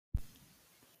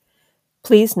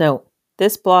Please note,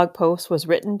 this blog post was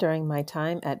written during my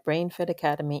time at BrainFit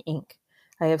Academy, Inc.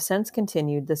 I have since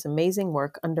continued this amazing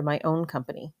work under my own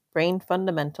company, Brain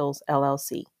Fundamentals,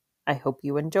 LLC. I hope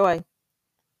you enjoy.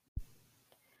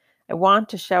 I want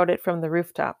to shout it from the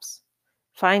rooftops.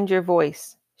 Find your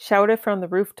voice, shout it from the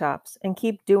rooftops, and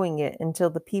keep doing it until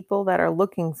the people that are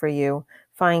looking for you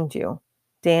find you.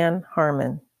 Dan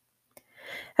Harmon.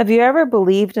 Have you ever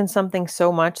believed in something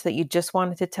so much that you just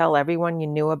wanted to tell everyone you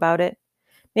knew about it?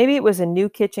 Maybe it was a new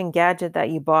kitchen gadget that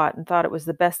you bought and thought it was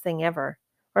the best thing ever.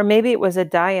 Or maybe it was a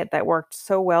diet that worked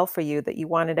so well for you that you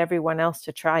wanted everyone else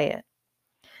to try it.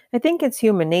 I think it's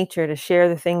human nature to share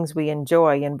the things we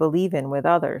enjoy and believe in with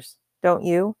others, don't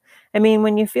you? I mean,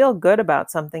 when you feel good about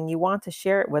something, you want to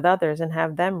share it with others and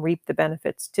have them reap the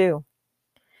benefits too.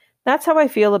 That's how I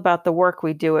feel about the work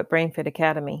we do at BrainFit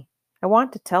Academy. I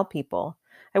want to tell people.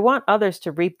 I want others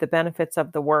to reap the benefits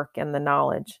of the work and the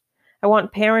knowledge. I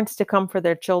want parents to come for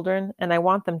their children, and I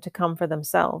want them to come for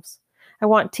themselves. I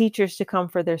want teachers to come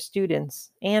for their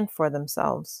students and for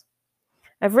themselves.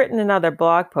 I've written another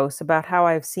blog post about how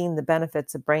I've seen the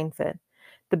benefits of BrainFit,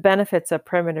 the benefits of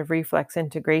primitive reflex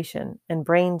integration and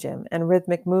brain gym and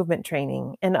rhythmic movement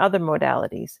training and other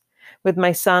modalities with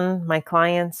my son, my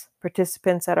clients,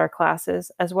 participants at our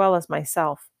classes, as well as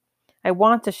myself. I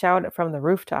want to shout it from the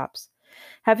rooftops.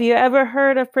 Have you ever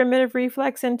heard of primitive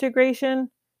reflex integration?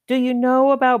 Do you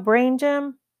know about brain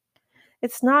gym?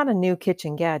 It's not a new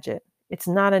kitchen gadget. It's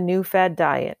not a new fad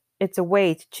diet. It's a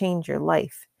way to change your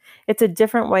life. It's a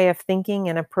different way of thinking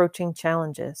and approaching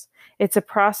challenges. It's a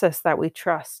process that we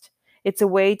trust. It's a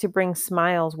way to bring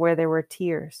smiles where there were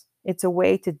tears. It's a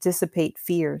way to dissipate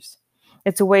fears.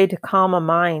 It's a way to calm a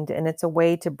mind, and it's a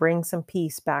way to bring some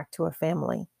peace back to a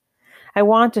family. I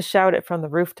want to shout it from the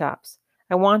rooftops.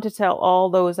 I want to tell all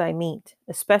those I meet,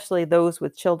 especially those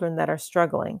with children that are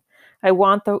struggling. I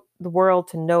want the world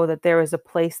to know that there is a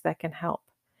place that can help.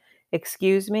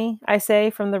 Excuse me, I say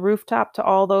from the rooftop to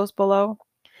all those below.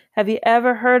 Have you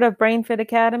ever heard of BrainFit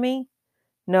Academy?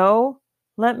 No?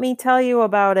 Let me tell you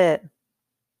about it.